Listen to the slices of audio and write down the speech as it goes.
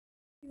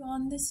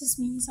everyone, this is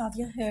me,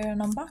 Sadia here,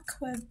 and I'm back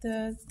with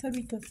the third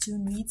week of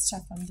June reads,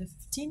 start from the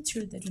 15th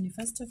through the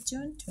 21st of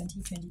June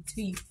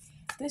 2023.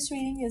 This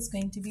reading is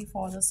going to be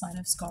for the sign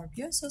of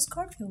Scorpio. So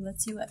Scorpio,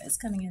 let's see what is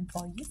coming in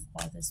for you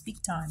for this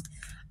week time.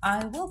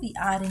 I will be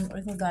adding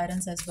oracle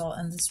guidance as well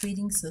in this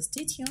reading, so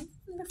stay tuned.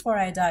 Before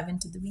I dive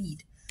into the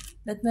read,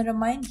 let me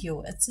remind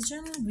you, it's a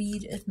general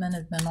read. It may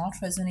not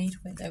resonate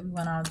with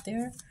everyone out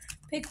there.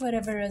 Pick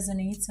whatever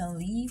resonates and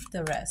leave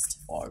the rest.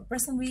 For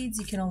personal reads,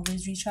 you can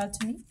always reach out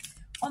to me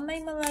on my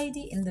email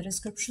ID in the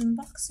description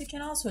box. You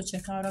can also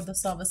check out other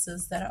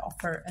services that I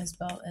offer as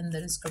well in the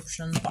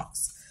description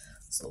box.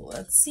 So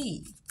let's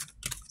see.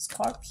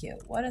 Scorpio,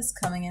 what is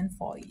coming in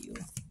for you?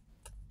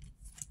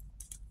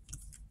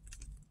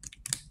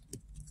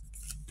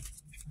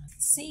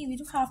 Let's see, we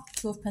do have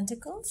Two of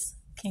Pentacles,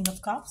 King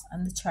of Cups,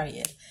 and the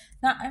Chariot.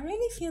 Now, I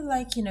really feel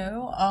like,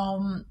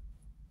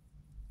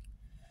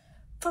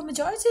 for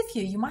majority of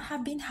you might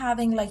have been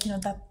having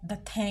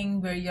that thing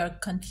where you're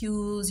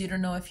confused. You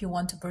don't know if you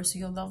want to pursue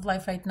your love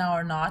life right now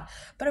or not.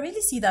 But I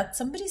really see that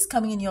somebody's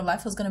coming in your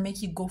life who's going to make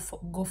you go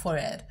for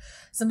it.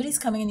 Somebody's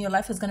coming in your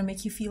life who's going to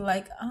make you feel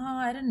like,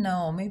 I don't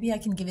know, maybe I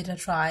can give it a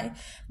try.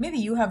 Maybe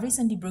you have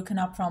recently broken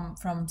up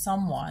from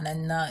someone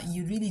and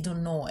you really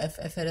don't know if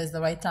it is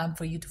the right time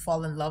for you to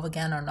fall in love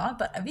again or not.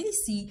 But I really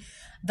see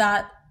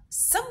that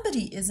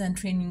somebody is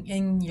entering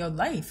in your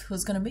life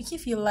who's going to make you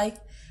feel like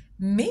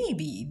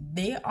maybe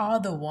they are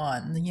the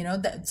one,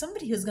 that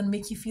somebody who's going to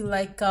make you feel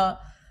like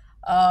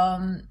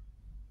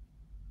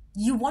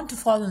you want to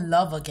fall in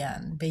love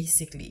again,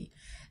 basically.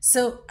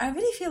 So I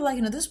really feel like,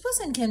 this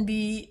person can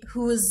be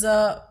who is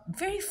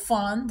very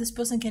fun. This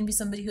person can be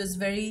somebody who is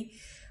very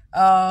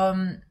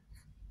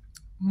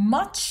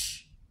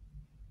much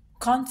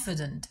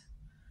confident.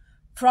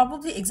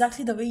 Probably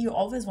exactly the way you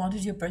always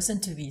wanted your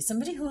person to be.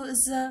 Somebody who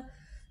is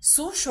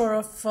so sure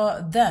of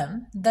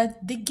them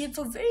that they give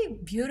a very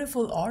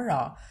beautiful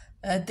aura.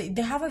 They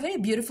have a very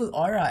beautiful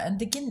aura, and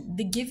they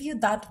give you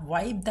that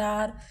vibe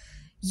that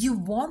you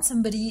want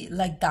somebody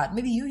like that.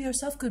 Maybe you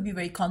yourself could be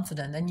very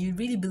confident and you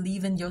really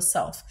believe in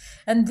yourself,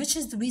 and which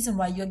is the reason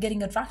why you're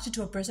getting attracted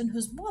to a person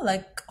who's more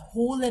like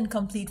whole and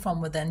complete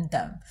from within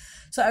them.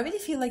 So I really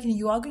feel like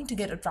you are going to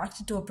get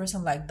attracted to a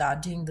person like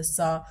that during this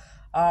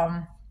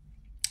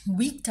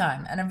week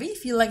time, and I really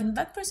feel like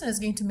that person is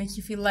going to make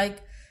you feel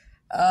like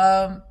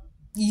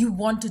you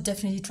want to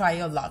definitely try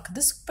your luck.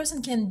 This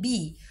person can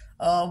be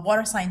a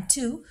water sign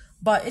too,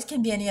 but it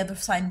can be any other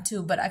sign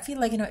too. But I feel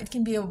like, it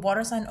can be a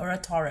water sign or a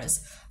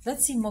Taurus.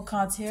 Let's see more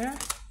cards here.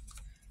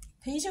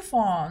 Page of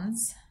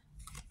Wands,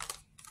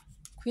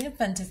 Queen of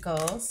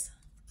Pentacles.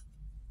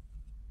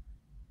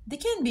 They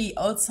can be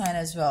earth sign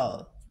as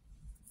well.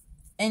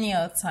 Any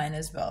earth sign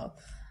as well.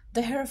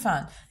 The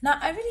Hierophant. Now,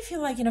 I really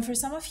feel like, for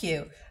some of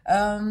you,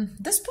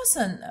 this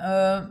person,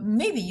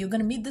 maybe you're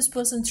going to meet this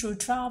person through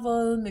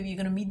travel. Maybe you're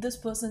going to meet this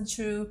person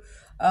through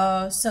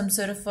some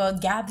sort of a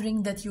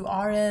gathering that you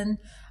are in.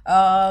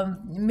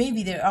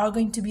 Maybe there are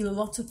going to be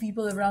lots of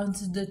people around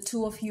the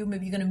two of you.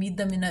 Maybe you're going to meet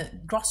them in a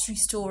grocery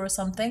store or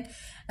something.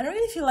 And I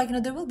really feel like,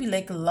 there will be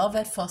like love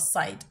at first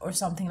sight or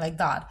something like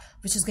that,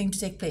 which is going to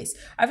take place.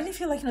 I really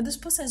feel like, this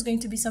person is going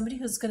to be somebody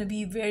who's going to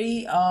be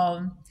very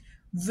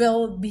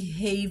well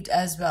behaved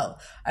as well.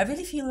 I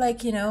really feel like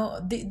they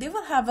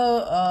will have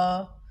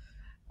a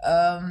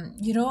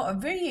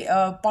very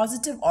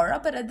positive aura,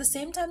 but at the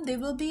same time they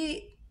will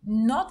be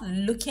not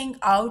looking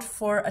out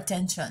for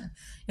attention.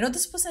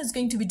 This person is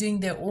going to be doing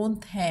their own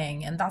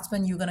thing, and that's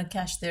when you're gonna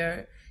catch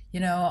their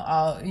you're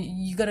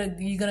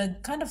gonna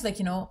kind of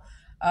like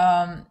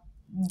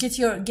get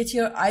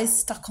your eyes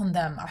stuck on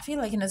them. I feel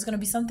like it's gonna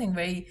be something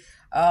very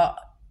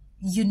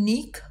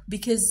unique,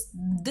 because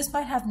this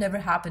might have never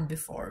happened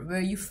before,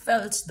 where you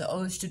felt the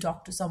urge to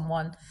talk to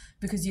someone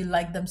because you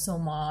like them so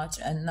much,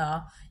 and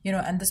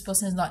and this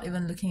person is not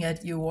even looking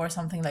at you or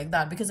something like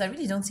that. Because I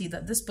really don't see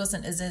that this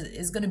person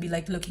is going to be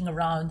like looking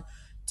around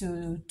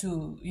to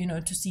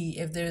see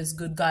if there's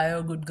good guy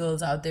or good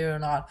girls out there or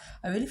not.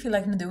 I really feel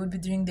like they would be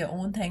doing their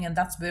own thing, and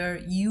that's where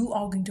you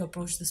are going to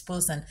approach this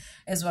person,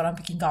 is what I'm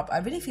picking up. I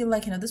really feel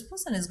like this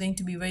person is going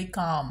to be very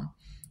calm,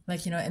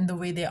 in the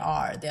way they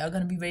are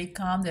going to be very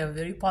calm. They're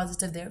very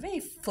positive. They're very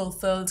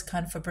fulfilled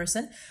kind of a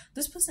person.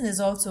 This person is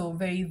also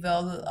very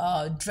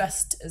well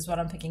dressed, is what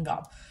I'm picking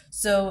up.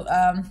 So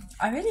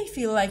I really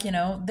feel like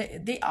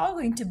they are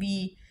going to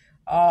be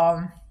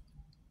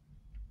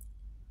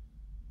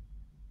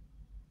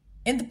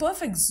in the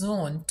perfect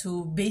zone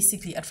to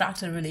basically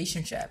attract a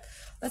relationship.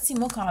 Let's see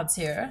more cards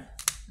here.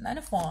 Nine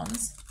of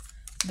Wands,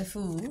 the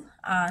Fool,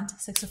 and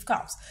Six of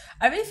Cups.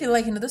 I really feel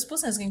like this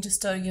person is going to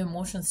stir your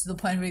emotions to the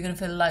point where you're going to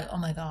feel like, oh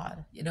my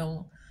god,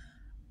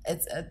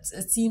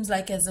 it seems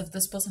like as if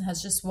this person has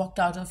just walked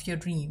out of your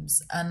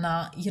dreams, and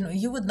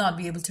you would not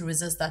be able to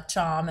resist that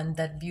charm and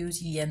that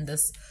beauty and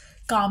this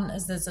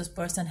calmness that this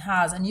person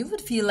has, and you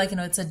would feel like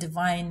it's a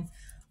divine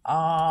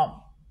kind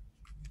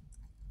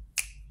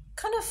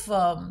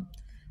of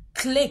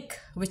click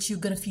which you're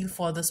gonna feel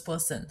for this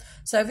person.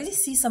 So I really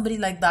see somebody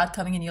like that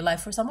coming in your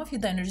life. For some of you,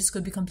 the energies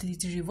could be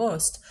completely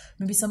reversed.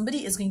 Maybe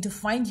somebody is going to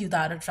find you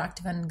that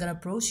attractive and gonna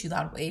approach you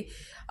that way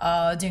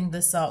during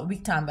this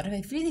week time. But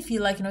I really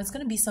feel like, it's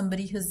gonna be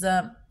somebody who's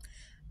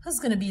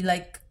gonna be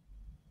like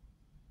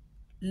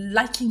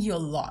liking you a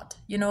lot.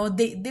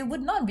 They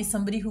would not be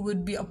somebody who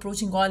would be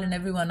approaching all and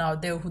everyone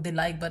out there who they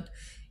like, but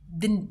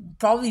then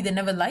probably they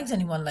never liked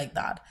anyone like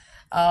that,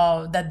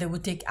 that they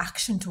would take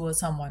action towards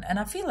someone. And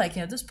I feel like,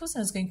 this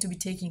person is going to be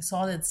taking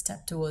solid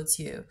step towards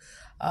you,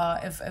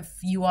 if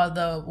you are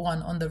the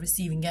one on the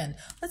receiving end.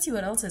 Let's see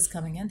what else is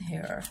coming in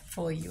here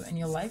for you in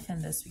your life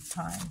in this week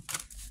time.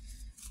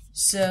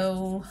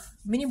 So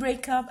mini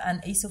breakup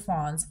and Ace of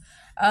Wands.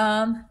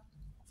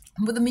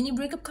 With the mini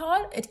breakup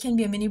card, it can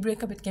be a mini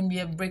breakup, it can be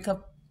a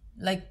breakup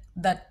like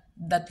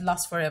that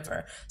lasts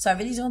forever. So I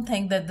really don't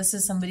think that this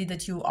is somebody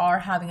that you are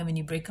having a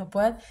mini breakup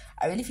with.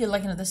 I really feel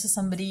like, this is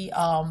somebody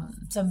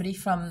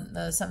from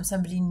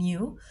somebody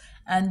new,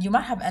 and you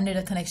might have ended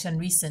a connection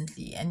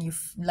recently, and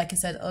you've, like I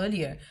said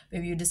earlier,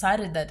 maybe you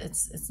decided that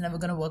it's never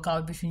going to work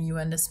out between you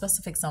and a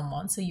specific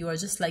someone, so you are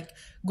just like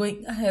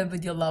going ahead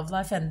with your love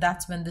life, and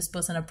that's when this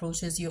person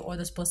approaches you, or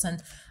this person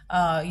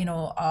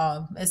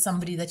is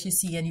somebody that you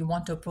see and you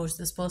want to approach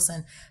this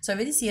person. So I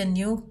really see a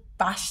new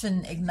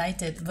passion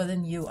ignited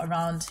within you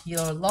around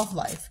your love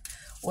life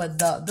with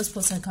this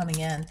person coming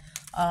in.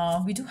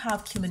 We do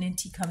have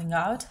community coming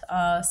out.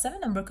 7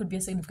 number could be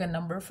a significant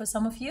number for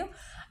some of you.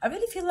 I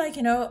really feel like,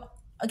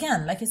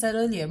 again, like I said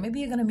earlier, maybe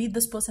you're going to meet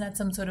this person at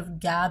some sort of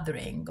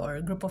gathering or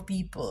a group of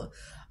people.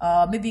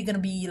 Maybe you're going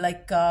to be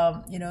like,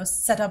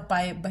 set up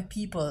by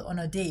people on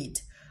a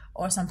date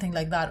or something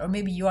like that. Or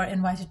maybe you are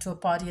invited to a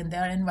party and they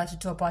are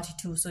invited to a party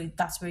too. So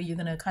that's where you're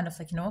going to kind of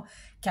like,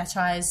 catch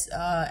eyes.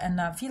 And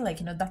I feel like,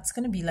 that's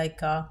going to be like,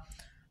 the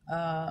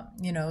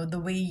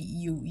way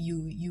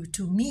you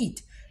two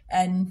meet.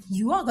 And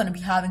you are going to be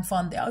having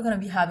fun. They are going to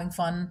be having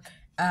fun.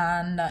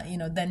 And,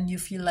 then you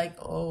feel like,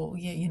 oh,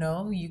 yeah,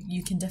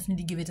 you can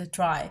definitely give it a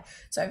try.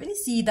 So I really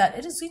see that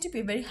it is going to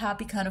be a very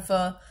happy kind of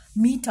a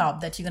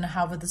meetup that you're going to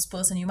have with this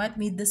person. You might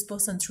meet this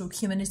person through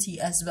community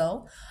as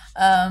well.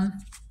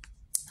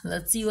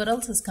 Let's see what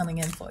else is coming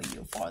in for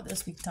you for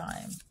this week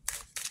time.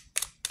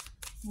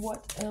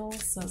 What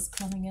else is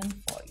coming in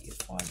for you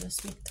for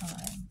this week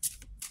time?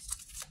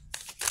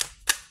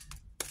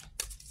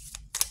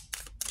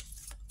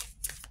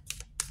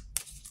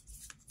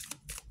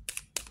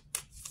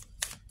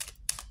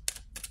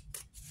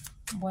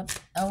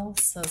 What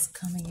else is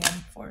coming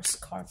in for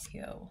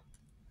Scorpio?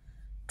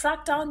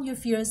 Track down your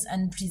fears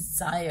and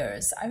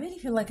desires. I really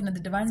feel like, the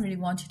divine really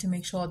wants you to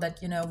make sure that,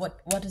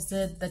 what is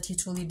it that you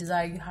truly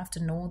desire. You have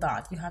to know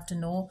that. You have to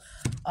know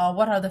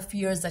what are the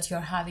fears that you're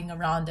having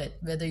around it,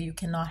 whether you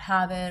cannot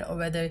have it or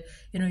whether,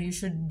 you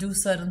should do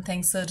certain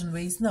things certain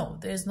ways. No,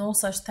 there's no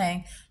such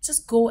thing.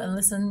 Just go and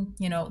listen,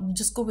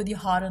 just go with your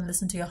heart and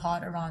listen to your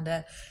heart around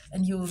it,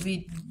 and you will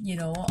be,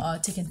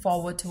 taken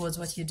forward towards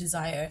what you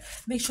desire.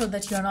 Make sure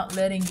that you're not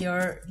letting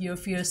your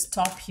fears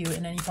stop you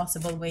in any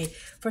possible way.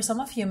 For some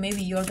of you,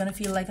 maybe you're going to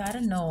feel like, I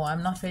don't know,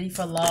 I'm not ready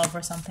for love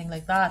or something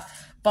like that,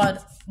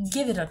 but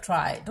give it a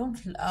try. Don't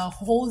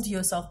hold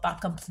yourself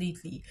back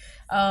completely.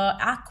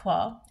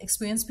 Aqua,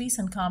 experience peace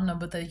and calm,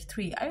 number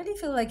 33. I really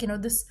feel like,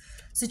 this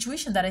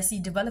situation that I see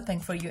developing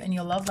for you in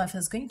your love life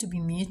is going to be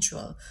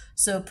mutual.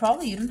 So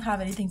probably you don't have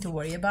anything to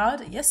worry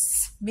about.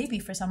 Yes, maybe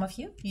for some of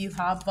you, you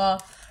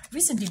have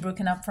recently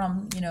broken up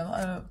from,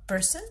 a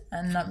person,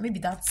 and maybe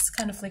that's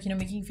kind of like,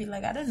 making you feel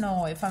like, I don't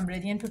know if I'm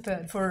ready and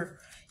prepared for,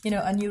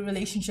 a new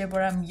relationship,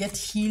 or I'm yet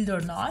healed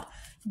or not.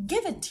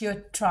 Give it your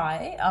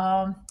try.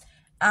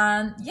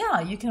 And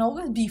yeah, you can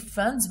always be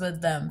friends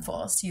with them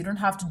first. You don't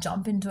have to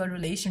jump into a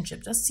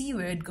relationship. Just see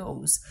where it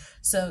goes.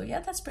 So yeah,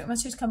 that's pretty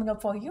much what's coming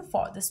up for you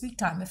for this week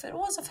time. If it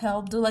was of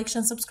help, do like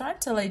and subscribe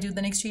till I do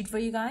the next read for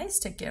you guys.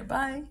 Take care.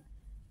 Bye.